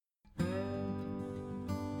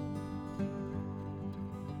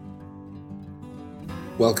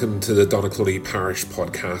Welcome to the Donaghcloney Parish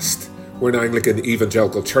Podcast. We're an Anglican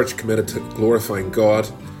evangelical church committed to glorifying God,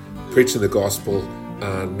 preaching the gospel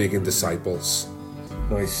and making disciples.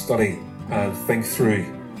 Now study and think through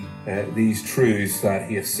these truths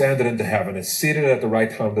that he ascended into heaven, is seated at the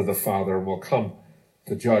right hand of the Father, and will come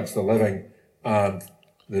to judge the living and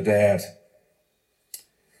the dead.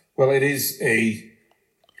 Well, it is a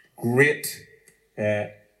great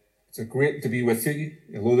It's great to be with you.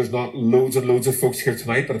 Although there's not loads and loads of folks here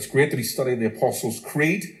tonight, but it's great to be studying the Apostles'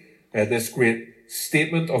 Creed, this great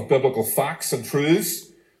statement of biblical facts and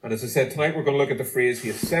truths. And as I said, tonight we're going to look at the phrase, he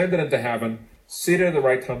ascended into heaven, seated at the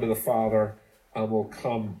right hand of the Father, and will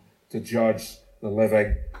come to judge the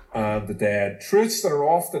living and the dead. Truths that are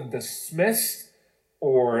often dismissed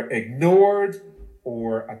or ignored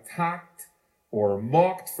or attacked or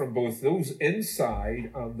mocked from both those inside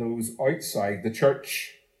and those outside the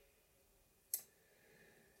church.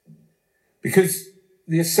 Because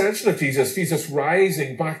the ascension of Jesus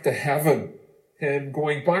rising back to heaven, him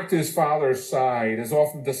going back to his Father's side, is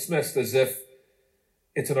often dismissed as if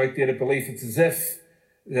it's an outdated belief. It's as if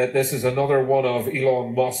that this is another one of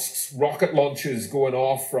Elon Musk's rocket launches going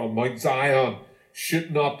off from Mount Zion,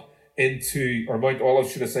 shooting up into, or Mount Olive,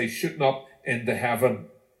 should I say, shooting up into heaven.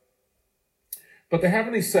 But the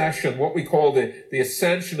heavenly session, what we call the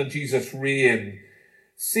ascension of Jesus' reign,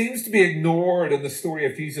 seems to be ignored in the story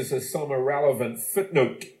of Jesus as some irrelevant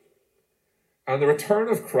footnote. And the return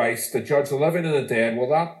of Christ to judge the living and the dead, well,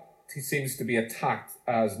 that seems to be attacked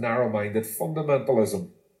as narrow-minded fundamentalism.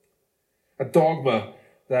 A dogma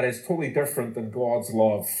that is totally different than God's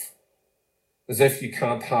love. As if you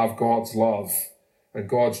can't have God's love and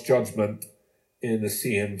God's judgment in the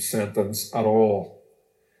same sentence at all.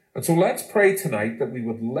 And so let's pray tonight that we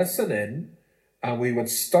would listen in and we would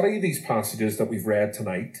study these passages that we've read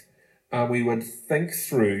tonight, and we would think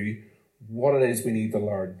through what it is we need to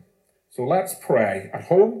learn. So let's pray at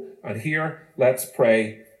home, and here, let's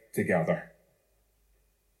pray together.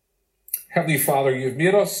 Heavenly Father, you've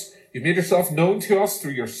made yourself known to us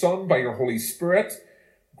through your Son by your Holy Spirit.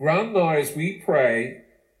 Grant now, as we pray,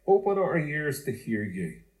 open our ears to hear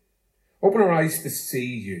you, open our eyes to see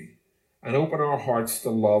you, and open our hearts to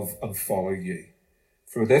love and follow you.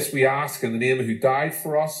 For this we ask in the name of who died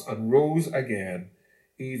for us and rose again,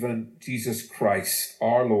 even Jesus Christ,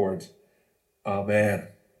 our Lord. Amen.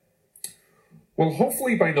 Well,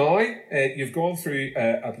 hopefully by now you've gone through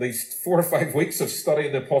at least 4 or 5 weeks of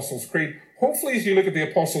studying the Apostles' Creed. Hopefully as you look at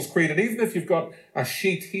the Apostles' Creed, and even if you've got a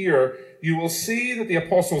sheet here, you will see that the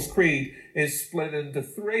Apostles' Creed is split into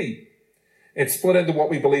 3. It's split into what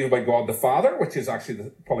we believe about God the Father, which is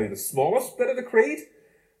actually probably the smallest bit of the creed,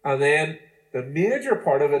 and then the major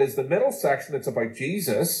part of it is the middle section. It's about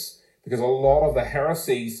Jesus, because a lot of the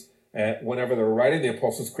heresies, whenever they're writing the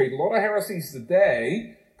Apostles' Creed, a lot of heresies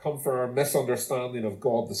today come from our misunderstanding of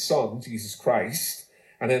God the Son, Jesus Christ.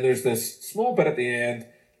 And then there's this small bit at the end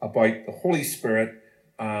about the Holy Spirit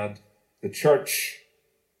and the church.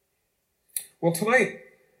 Well, tonight,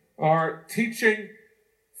 our teaching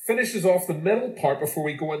finishes off the middle part before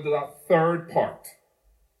we go into that third part.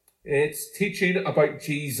 It's teaching about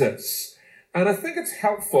Jesus. And I think it's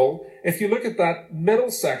helpful if you look at that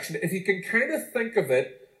middle section, if you can kind of think of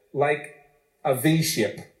it like a V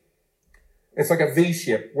shape. It's like a V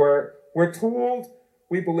shape where we're told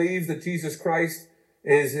we believe that Jesus Christ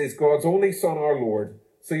is God's only Son, our Lord.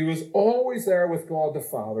 So he was always there with God the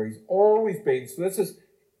Father. He's always been. So this is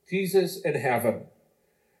Jesus in heaven.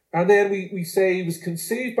 And then we say he was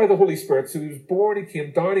conceived by the Holy Spirit. So he was born, he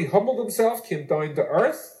came down, he humbled himself, came down to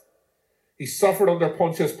earth. He suffered under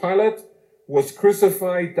Pontius Pilate, was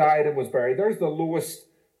crucified, died, and was buried. There's the lowest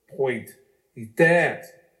point. He's dead.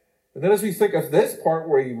 And then as we think of this part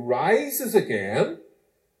where he rises again,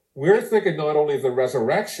 we're thinking not only of the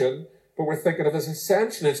resurrection, but we're thinking of his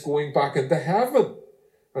ascension. It's going back into heaven.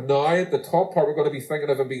 And now at the top part, we're going to be thinking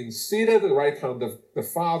of him being seated at the right hand of the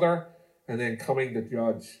Father, and then coming to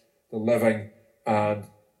judge the living and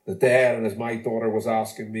the dead. And as my daughter was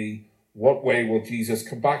asking me, what way will Jesus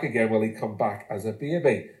come back again? Will he come back as a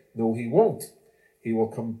baby? No, he won't. He will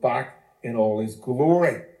come back in all his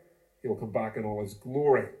glory. He will come back in all his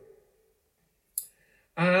glory.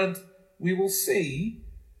 And we will see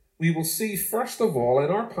first of all,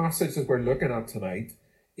 in our passage that we're looking at tonight,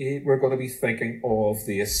 we're going to be thinking of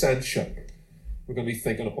the ascension. We're going to be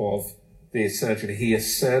thinking of the ascension. He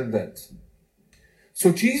ascended.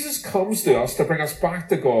 So Jesus comes to us to bring us back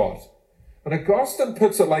to God. And Augustine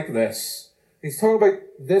puts it like this. He's talking about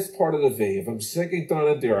this part of the V, of him sinking down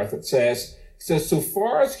into the earth. He says, so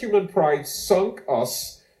far as human pride sunk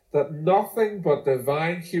us, that nothing but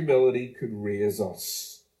divine humility could raise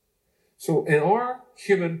us. So in our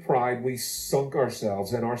human pride, we sunk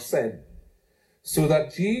ourselves in our sin. So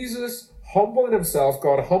that Jesus humbling himself,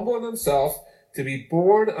 God humbling himself to be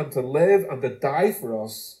born and to live and to die for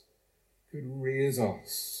us, could raise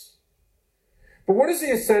us. But where does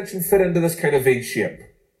the ascension fit into this kind of V shape?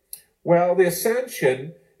 Well, the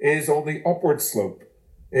ascension is on the upward slope.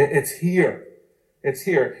 It's here. It's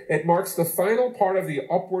here. It marks the final part of the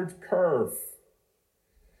upward curve.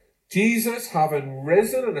 Jesus, having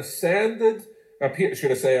risen and ascended, appeared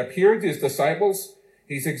to his disciples,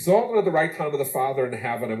 he's exalted at the right hand of the Father in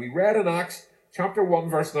heaven. And we read in Acts chapter 1,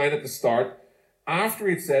 verse 9 at the start, after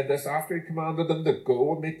he'd said this, after he commanded them to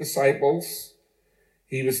go and make disciples,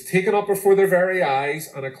 he was taken up before their very eyes,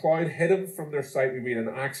 and a cloud hid him from their sight, we read in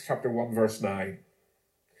Acts chapter 1, verse 9.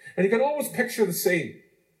 And you can almost picture the scene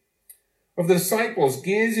of the disciples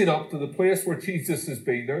gazing up to the place where Jesus has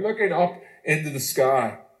been. They're looking up into the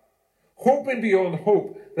sky, hoping beyond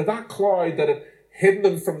hope that that cloud that had hidden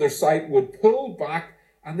them from their sight would pull back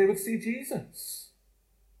and they would see Jesus.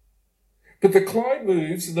 But the cloud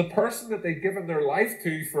moves, and the person that they'd given their life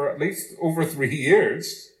to for at least over 3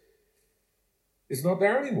 years is not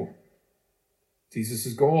there anymore. Jesus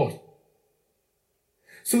is gone.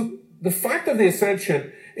 So the fact of the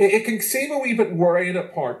ascension, it can seem a wee bit worrying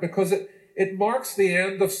at part because it marks the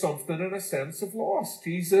end of something in a sense of loss.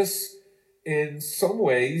 Jesus, in some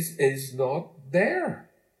ways, is not there.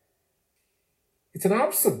 It's an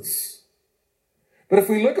absence. But if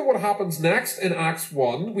we look at what happens next in Acts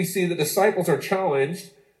 1, we see the disciples are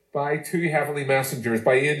challenged by 2 heavenly messengers,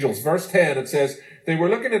 by angels. Verse 10, it says, they were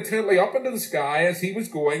looking intently up into the sky as he was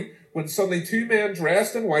going, when suddenly 2 men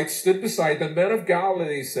dressed in white stood beside them. Men of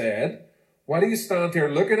Galilee said, why do you stand here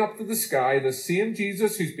looking up to the sky? The same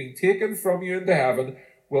Jesus who's been taken from you into heaven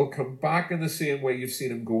will come back in the same way you've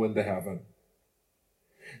seen him go into heaven.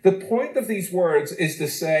 The point of these words is to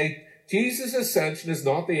say, Jesus' ascension is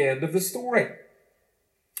not the end of the story.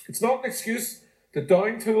 It's not an excuse to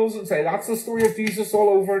down tools and say, that's the story of Jesus all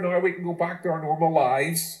over, now we can go back to our normal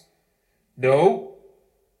lives. No,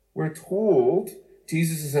 we're told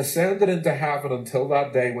Jesus is ascended into heaven until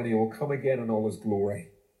that day when he will come again in all his glory.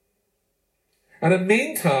 And in the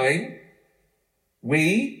meantime,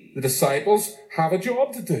 we, the disciples, have a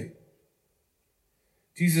job to do.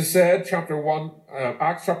 Jesus said, Acts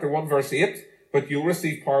chapter 1, verse 8, but you'll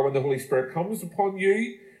receive power when the Holy Spirit comes upon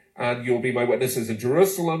you, and you'll be my witnesses in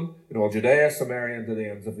Jerusalem, in all Judea, Samaria, and to the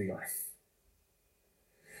ends of the earth.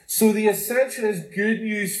 So the ascension is good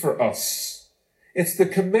news for us. It's the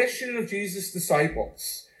commission of Jesus'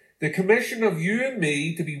 disciples, the commission of you and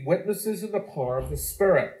me to be witnesses in the power of the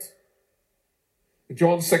Spirit. In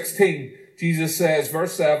John 16, Jesus says,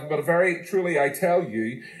 verse 7, but very truly I tell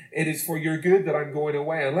you, it is for your good that I'm going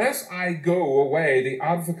away. Unless I go away, the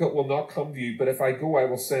advocate will not come to you, but if I go, I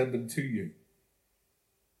will send him to you.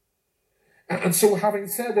 And so having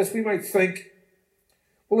said this, we might think,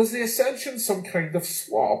 well, is the ascension some kind of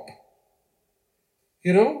swap?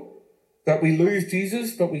 You know, that we lose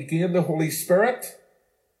Jesus, but we gain the Holy Spirit?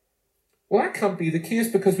 Well, that can't be the case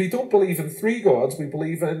because we don't believe in 3 gods. We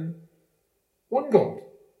believe in one God.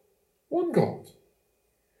 One God.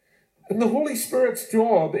 And the Holy Spirit's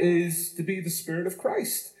job is to be the Spirit of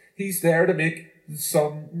Christ. He's there to make the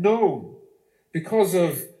Son known. Because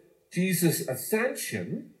of Jesus'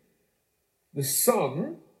 ascension, the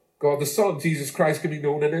Son, God the Son, Jesus Christ, can be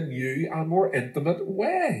known in a new and more intimate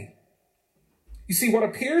way. You see, what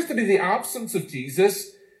appears to be the absence of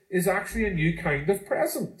Jesus is actually a new kind of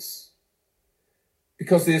presence.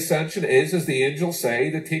 Because the ascension is, as the angels say,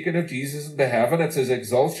 the taking of Jesus into heaven. It's his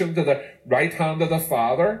exaltation to the right hand of the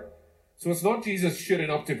Father. So it's not Jesus shooting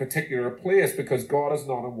up to a particular place because God is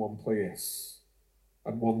not in one place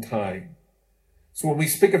at one time. So when we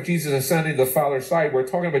speak of Jesus ascending to the Father's side, we're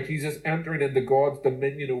talking about Jesus entering into God's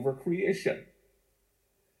dominion over creation.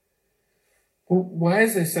 Well, why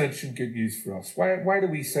is the ascension good news for us? Why do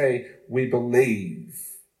we say we believe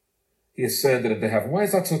he ascended into heaven? Why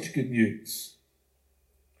is that such good news?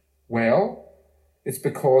 Well, it's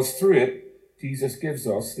because through it, Jesus gives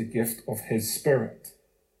us the gift of his Spirit.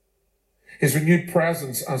 His renewed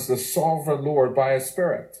presence as the sovereign Lord by his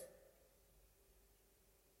Spirit.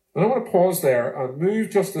 And I want to pause there and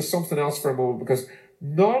move just to something else for a moment, because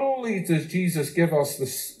not only does Jesus give us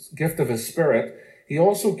the gift of his Spirit, he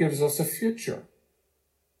also gives us a future.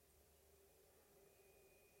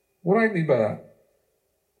 What do I mean by that?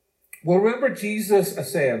 Well, remember, Jesus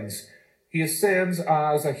ascends. He ascends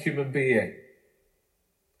as a human being,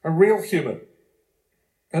 a real human.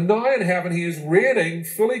 And now in heaven, he is reigning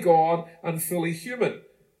fully God and fully human.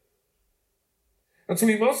 And so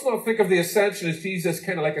we must not think of the ascension as Jesus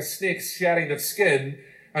kind of like a snake shedding its skin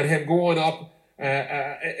and him going up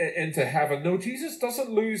into heaven. No, Jesus doesn't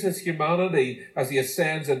lose his humanity as he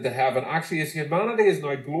ascends into heaven. Actually, his humanity is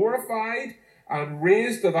now glorified and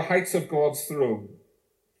raised to the heights of God's throne.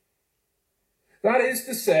 That is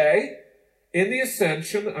to say, in the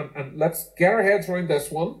ascension, and let's get our heads around this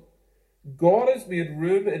one, God has made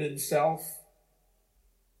room in himself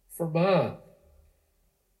for man.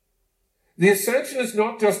 The ascension is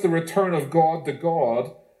not just the return of God to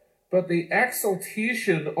God, but the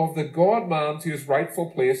exaltation of the God-man to his rightful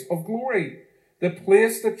place of glory, the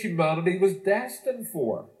place that humanity was destined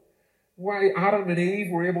for. Why Adam and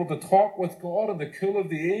Eve were able to talk with God in the cool of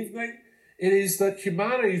the evening, it is that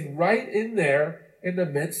humanity is right in there in the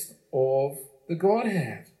midst of the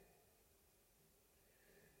Godhead.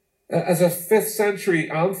 As a 5th century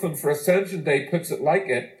anthem for Ascension Day puts it like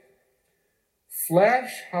it,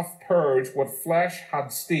 flesh hath purged what flesh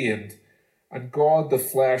had stained, and God the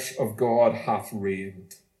flesh of God hath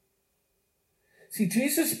reigned. See,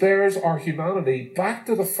 Jesus bears our humanity back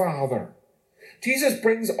to the Father. Jesus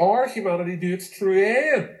brings our humanity to its true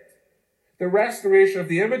end, the restoration of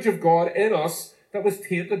the image of God in us that was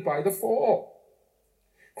tainted by the fall.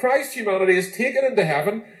 Christ's humanity is taken into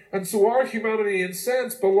heaven, and so our humanity in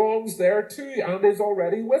sense belongs there too and is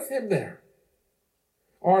already with him there.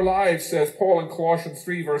 Our lives, says Paul in Colossians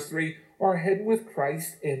 3 verse 3, are hidden with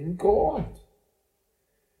Christ in God.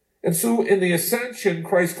 And so in the ascension,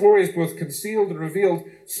 Christ's glory is both concealed and revealed,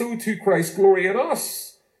 so too Christ's glory in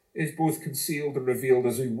us is both concealed and revealed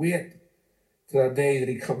as we wait to that day that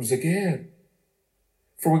he comes again.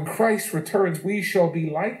 For when Christ returns, we shall be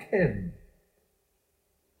like him.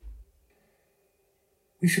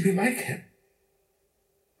 We should be like him.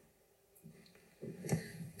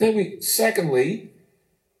 Then secondly,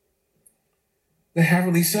 the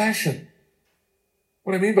heavenly session.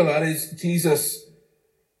 What I mean by that is Jesus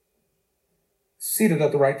seated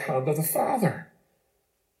at the right hand of the Father.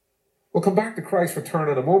 We'll come back to Christ's return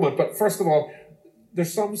in a moment, but first of all,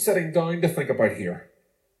 there's some sitting down to think about here.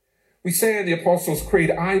 We say in the Apostles'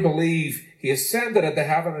 Creed, I believe he ascended into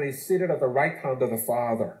heaven and he's seated at the right hand of the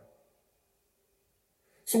Father.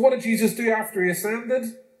 So what did Jesus do after he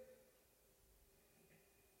ascended?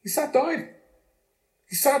 He sat down.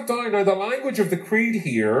 He sat down. Now, the language of the creed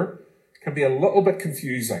here can be a little bit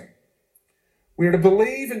confusing. We are to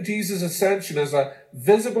believe in Jesus' ascension as a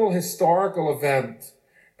visible historical event,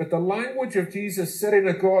 but the language of Jesus sitting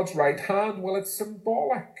at God's right hand, well, it's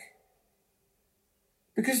symbolic.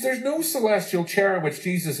 Because there's no celestial chair in which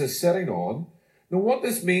Jesus is sitting on. Now, what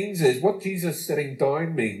this means is, what Jesus sitting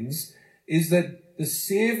down means, is that the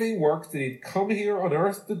saving work that he'd come here on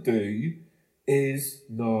earth to do is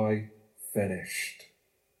now finished.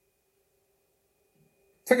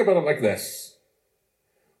 Think about it like this.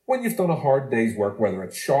 When you've done a hard day's work, whether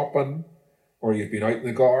it's shopping, or you've been out in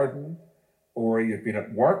the garden, or you've been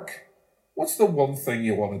at work, what's the one thing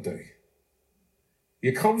you want to do?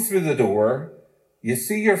 You come through the door, you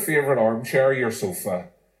see your favourite armchair, your sofa,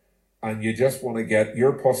 and you just want to get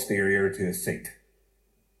your posterior to a seat.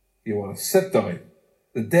 You want to sit down.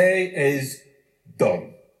 The day is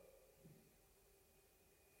done.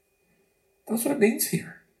 That's what it means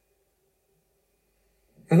here.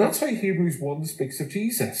 And that's how Hebrews 1 speaks of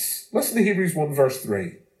Jesus. Listen to Hebrews 1 verse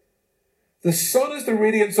 3. The Son is the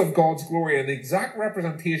radiance of God's glory and the exact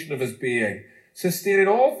representation of his being, sustaining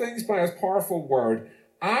all things by his powerful word.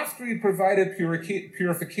 After he provided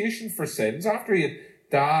purification for sins, after he had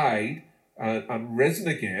died and risen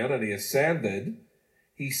again and he ascended,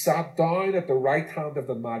 he sat down at the right hand of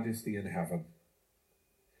the Majesty in heaven.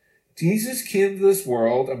 Jesus came to this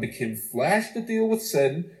world and became flesh to deal with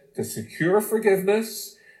sin, to secure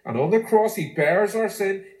forgiveness. And on the cross, he bears our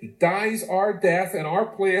sin. He dies our death in our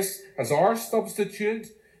place as our substitute,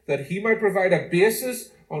 that he might provide a basis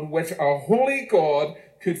on which a holy God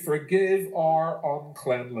could forgive our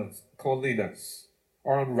uncleanliness,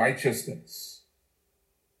 our unrighteousness.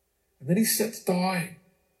 And then he sits down.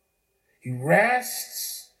 He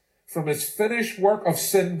rests from his finished work of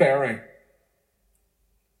sin bearing.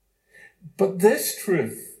 But this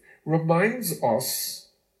truth reminds us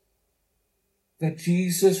that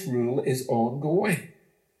Jesus' rule is ongoing.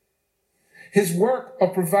 His work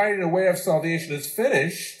of providing a way of salvation is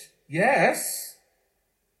finished, yes,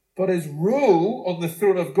 but his rule on the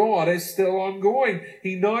throne of God is still ongoing.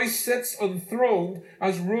 He now sits enthroned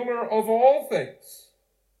as ruler of all things.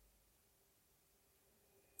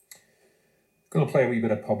 I'm going to play a wee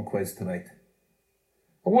bit of pub quiz tonight.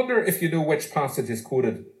 I wonder if you know which passage is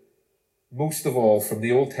quoted most of all from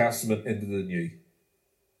the Old Testament into the New.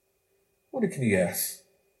 What can you guess?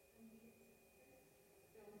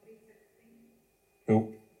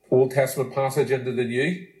 No, Old Testament passage into the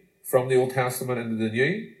New, from the Old Testament into the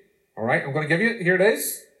New. All right, I'm going to give you it. Here it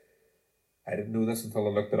is. I didn't know this until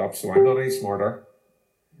I looked it up, so I'm not any smarter.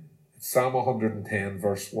 It's Psalm 110,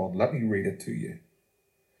 verse 1. Let me read it to you.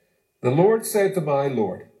 The Lord said to my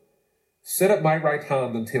Lord, sit at my right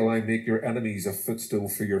hand until I make your enemies a footstool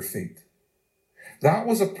for your feet. That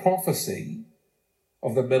was a prophecy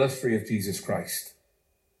of the ministry of Jesus Christ.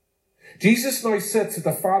 Jesus now sits at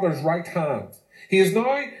the Father's right hand. He is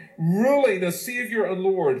now ruling as Saviour and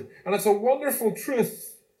Lord. And it's a wonderful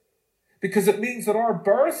truth because it means that our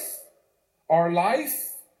birth, our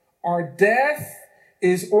life, our death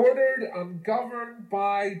is ordered and governed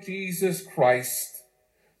by Jesus Christ,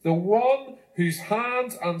 the one whose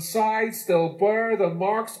hands and sides still bear the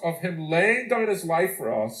marks of him laying down his life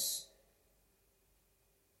for us.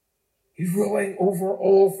 He's ruling over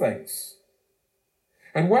all things.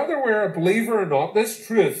 And whether we're a believer or not, this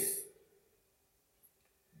truth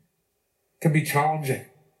can be challenging.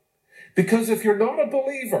 Because if you're not a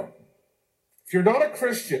believer, if you're not a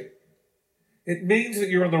Christian, it means that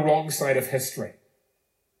you're on the wrong side of history.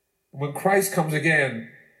 And when Christ comes again,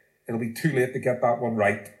 it'll be too late to get that one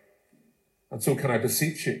right. And so can I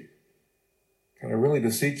beseech you? Can I really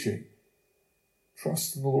beseech you?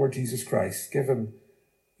 Trust in the Lord Jesus Christ. Give him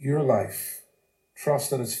your life.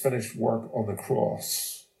 Trust in his finished work on the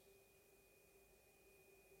cross.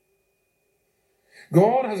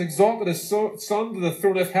 God has exalted his Son to the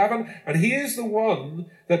throne of heaven, and he is the one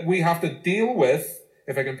that we have to deal with,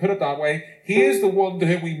 if I can put it that way. He is the one to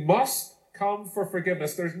whom we must come for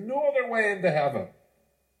forgiveness. There's no other way into heaven.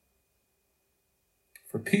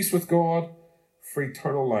 For peace with God, for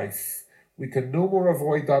eternal life. We can no more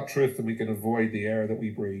avoid that truth than we can avoid the air that we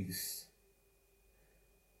breathe.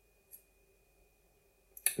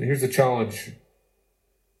 And here's the challenge,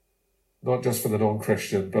 not just for the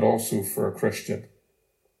non-Christian, but also for a Christian.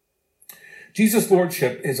 Jesus'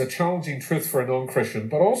 Lordship is a challenging truth for a non-Christian,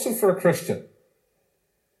 but also for a Christian.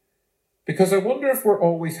 Because I wonder if we're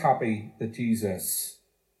always happy that Jesus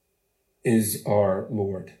is our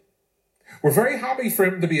Lord. We're very happy for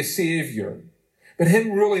him to be a Saviour, but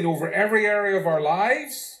him ruling over every area of our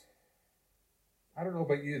lives, I don't know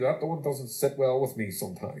about you, that one doesn't sit well with me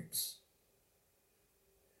sometimes.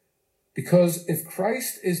 Because if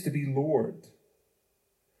Christ is to be Lord,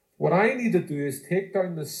 what I need to do is take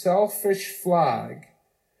down the selfish flag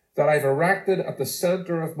that I've erected at the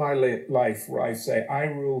center of my life, where I say, I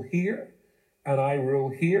rule here, and I rule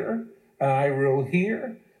here, and I rule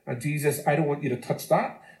here, and Jesus, I don't want you to touch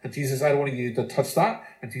that, and Jesus, I don't want you to touch that,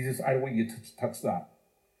 and Jesus, I don't want you to touch that.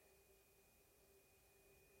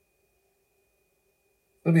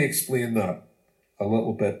 Let me explain that a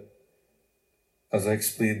little bit as I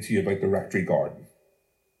explained to you about the Rectory Garden.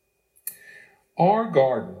 Our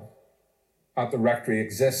garden at the Rectory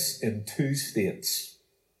exists in two states.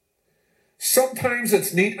 Sometimes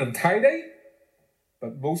it's neat and tidy,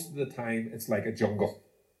 but most of the time it's like a jungle.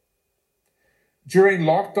 During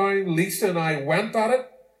lockdown, Lisa and I went at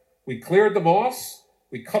it. We cleared the moss,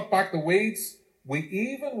 we cut back the weeds, we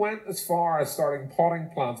even went as far as starting potting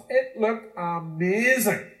plants. It looked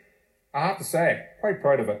amazing. I have to say, quite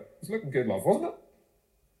proud of it. It was looking good, love, wasn't it?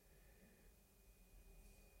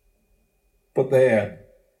 But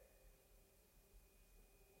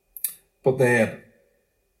then,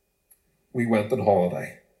 we went on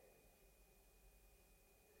holiday.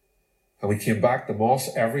 And we came back, the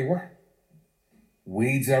moss everywhere,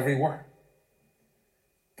 weeds everywhere,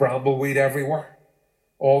 brambleweed everywhere.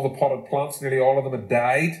 All the potted plants, nearly all of them had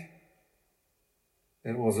died.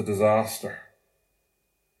 It was a disaster.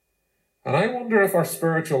 And I wonder if our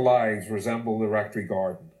spiritual lives resemble the Rectory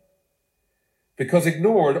Garden. Because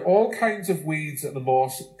ignored, all kinds of weeds and the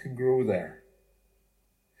moss can grow there.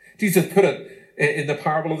 Jesus put it in the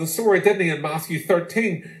parable of the sower, didn't he, in Matthew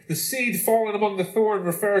 13? The seed fallen among the thorn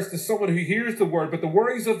refers to someone who hears the word, but the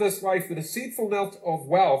worries of this life, the deceitfulness of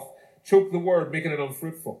wealth, choke the word, making it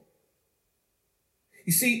unfruitful.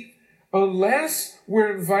 You see, unless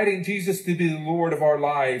we're inviting Jesus to be the Lord of our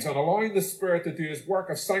lives and allowing the Spirit to do his work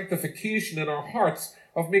of sanctification in our hearts,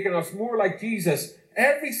 of making us more like Jesus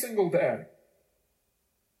every single day,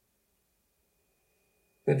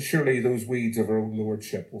 then surely those weeds of our own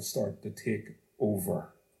lordship will start to take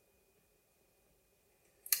over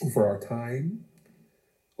our time,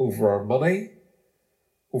 over our money,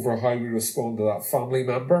 over how we respond to that family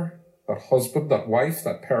member, that husband, that wife,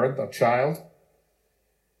 that parent, that child.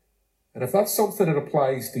 And if that's something that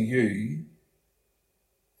applies to you,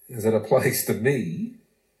 as it applies to me,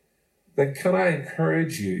 then can I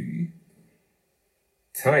encourage you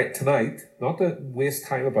tonight, not to waste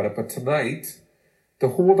time about it, but tonight, to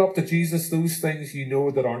hold up to Jesus those things you know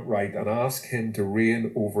that aren't right and ask him to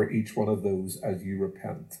reign over each one of those as you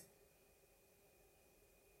repent.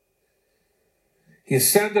 He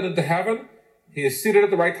ascended into heaven. He is seated at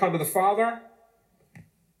the right hand of the Father.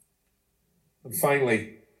 And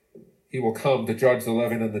finally, he will come to judge the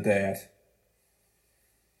living and the dead.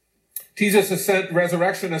 Jesus'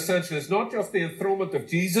 resurrection ascension is not just the enthronement of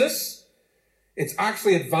Jesus, it's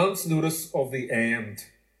actually advance notice of the end.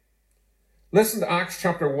 Listen to Acts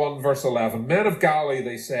chapter 1, verse 11. Men of Galilee,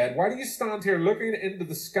 they said, why do you stand here looking into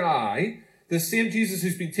the sky? The same Jesus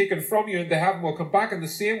who's been taken from you into heaven will come back in the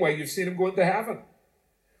same way you've seen him go into heaven.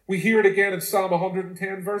 We hear it again in Psalm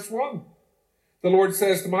 110, verse 1. The Lord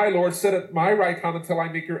says to my Lord, sit at my right hand until I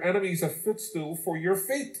make your enemies a footstool for your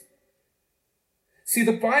feet. See,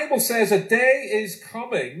 the Bible says a day is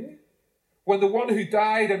coming when the one who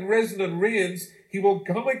died and risen and reigns, he will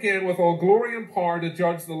come again with all glory and power to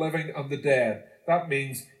judge the living and the dead. That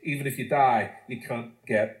means even if you die, you can't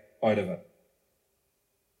get out of it.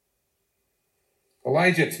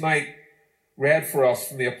 Elijah tonight read for us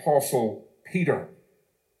from the Apostle Peter.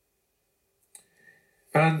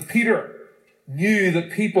 And Peter knew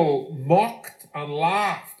that people mocked and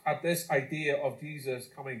laughed at this idea of Jesus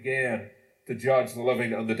coming again to judge the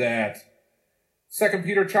living and the dead. 2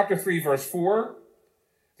 Peter chapter 3, verse 4.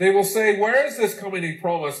 They will say, where is this coming he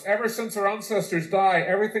promised? Ever since our ancestors died,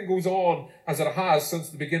 everything goes on as it has since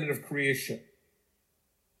the beginning of creation.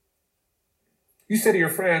 You say to your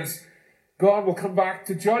friends, God will come back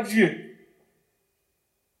to judge you.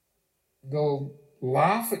 They'll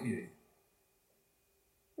laugh at you.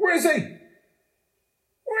 Where is he?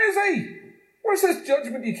 Where is he? Where's this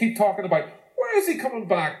judgment you keep talking about? Where is he coming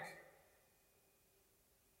back?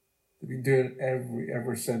 They've been doing it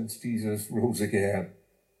ever since Jesus rose again.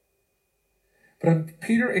 But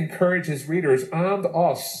Peter encourages readers and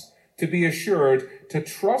us to be assured to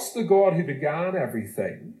trust the God who began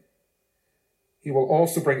everything. He will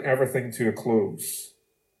also bring everything to a close.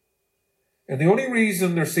 And the only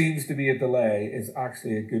reason there seems to be a delay is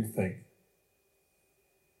actually a good thing.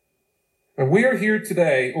 And we are here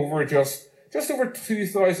today over just over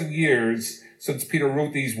 2,000 years since Peter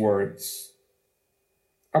wrote these words.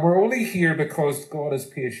 And we're only here because God is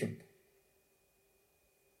patient.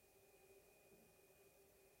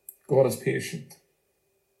 God is patient.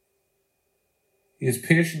 He is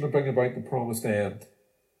patient to bring about the promised end.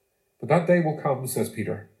 But that day will come, says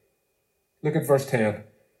Peter. Look at verse 10.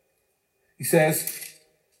 He says,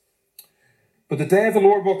 but the day of the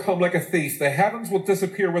Lord will come like a thief. The heavens will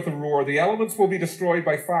disappear with a roar. The elements will be destroyed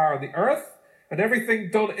by fire. And the earth and everything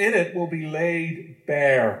done in it will be laid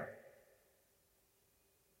bare.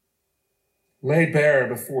 Laid bare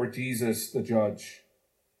before Jesus the judge.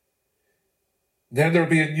 Then there will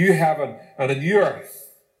be a new heaven and a new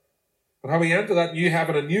earth. And how we enter that new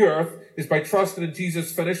heaven and new earth is by trusting in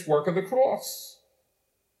Jesus' finished work on the cross.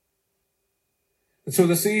 And so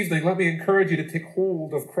this evening, let me encourage you to take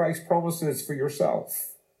hold of Christ's promises for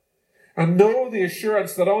yourself. And know the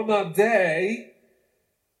assurance that on that day,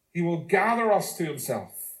 he will gather us to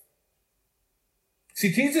himself.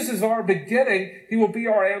 See, Jesus is our beginning. He will be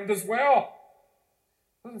our end as well.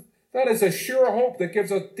 That is a sure hope that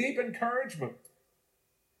gives us deep encouragement.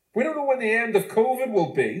 We don't know when the end of COVID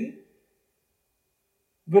will be.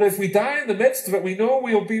 But if we die in the midst of it, we know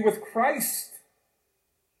we'll be with Christ.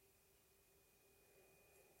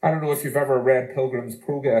 I don't know if you've ever read Pilgrim's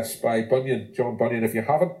Progress by Bunyan, John Bunyan. If you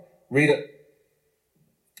haven't, read it.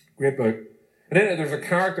 Great book. And in it, there's a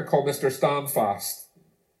character called Mr. Standfast.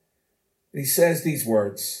 And he says these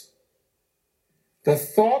words. The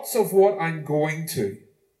thoughts of what I'm going to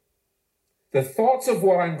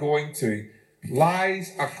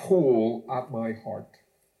lies a coal at my heart.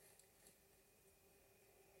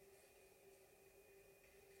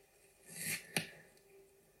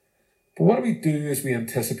 But what do we do as we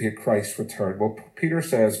anticipate Christ's return? Well, Peter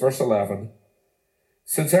says, verse 11,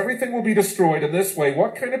 since everything will be destroyed in this way,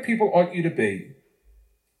 what kind of people ought you to be?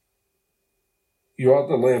 You ought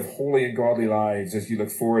to live holy and godly lives as you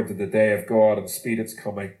look forward to the day of God and speed its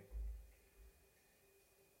coming.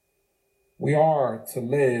 We are to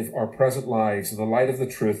live our present lives in the light of the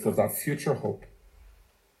truth of that future hope.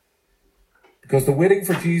 Because the waiting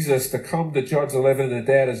for Jesus to come to judge the living and the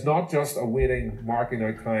dead is not just a waiting, marking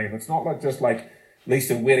out time. It's not just like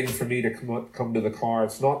Lisa waiting for me to come to the car.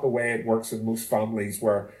 It's not the way it works in most families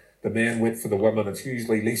where the men wait for the women. It's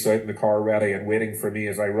usually Lisa out in the car ready and waiting for me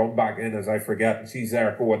as I run back in as I forget. And she's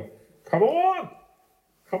there going, come on,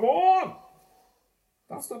 come on.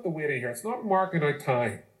 That's not the waiting here. It's not marking out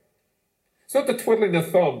time. It's not the twiddling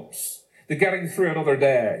of thumbs, the getting through another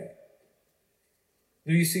day.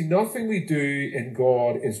 Now you see, nothing we do in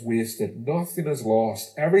God is wasted. Nothing is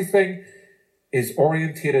lost. Everything is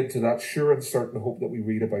orientated to that sure and certain hope that we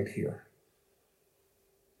read about here.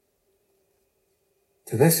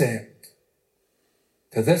 To this end,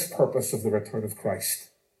 to this purpose of the return of Christ.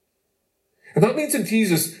 And that means in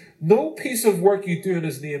Jesus, no piece of work you do in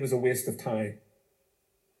his name is a waste of time.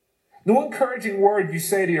 No encouraging word you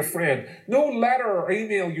say to your friend. No letter or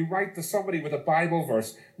email you write to somebody with a Bible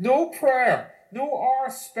verse. No prayer. No hour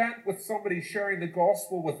spent with somebody sharing the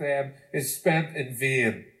gospel with them is spent in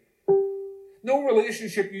vain. No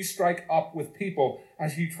relationship you strike up with people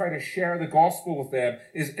as you try to share the gospel with them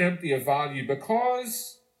is empty of value,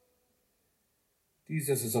 because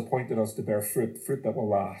Jesus has appointed us to bear fruit that will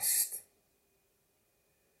last.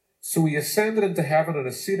 So he ascended into heaven and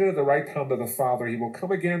is seated at the right hand of the Father. He will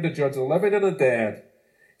come again to judge the living and the dead.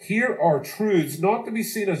 Here are truths not to be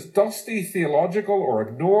seen as dusty, theological, or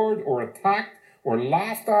ignored, or attacked, or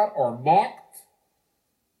laughed at, or mocked,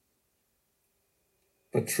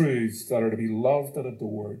 but truths that are to be loved and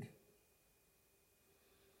adored,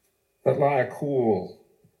 that lie a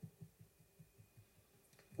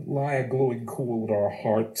glowing coal in our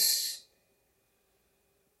hearts.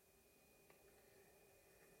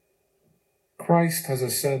 Christ has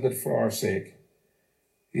ascended for our sake.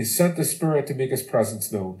 He has sent the Spirit to make his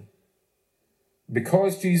presence known.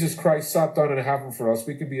 Because Jesus Christ sat down in heaven for us,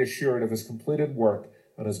 we can be assured of his completed work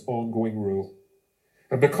and his ongoing rule.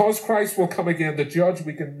 And because Christ will come again to judge,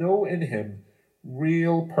 we can know in him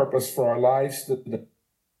real purpose for our lives. The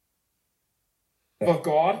love of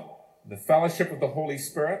God, the fellowship of the Holy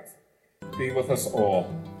Spirit, be with us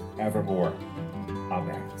all evermore.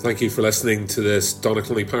 Amen. Thank you for listening to this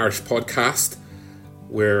Donaghcloney Parish podcast.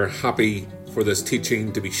 We're happy for this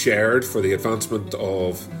teaching to be shared for the advancement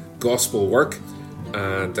of gospel work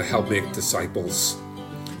and to help make disciples.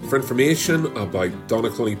 For information about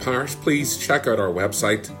Donaghcloney Parish, please check out our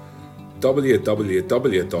website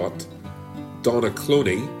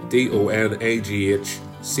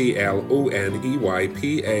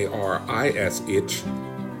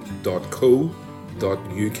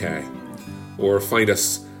or find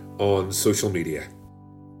us on social media.